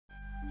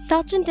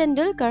Sachin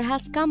Tendulkar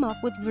has come up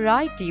with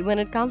variety when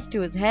it comes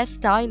to his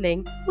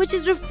hairstyling, which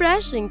is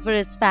refreshing for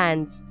his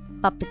fans.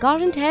 But the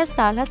current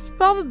hairstyle has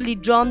probably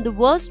drawn the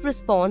worst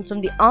response from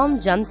the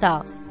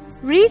janta.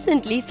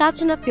 Recently,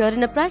 Sachin appeared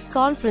in a press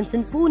conference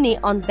in Pune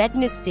on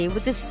Wednesday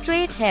with his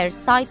straight hair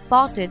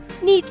side-parted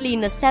neatly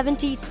in a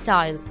 70s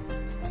style.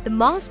 The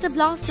Master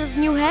Blaster's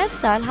new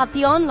hairstyle had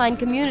the online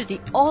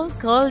community all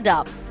curled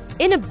up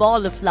in a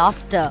ball of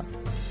laughter.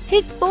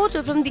 His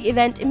photo from the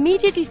event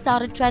immediately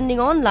started trending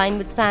online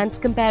with fans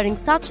comparing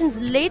Sachin's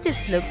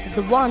latest look to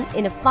the one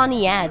in a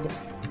funny ad.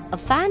 A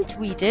fan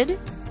tweeted,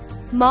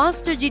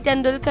 "Master ji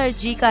Tendulkar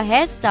ji ka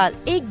hairstyle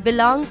ek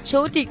bilang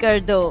choti kar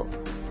do."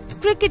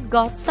 Cricket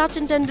god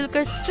Sachin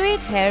Tendulkar's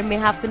straight hair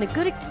may have been a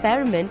good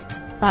experiment,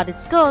 but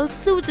his curls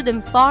suited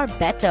him far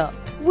better.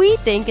 We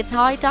think it's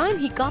high time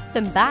he got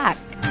them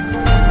back.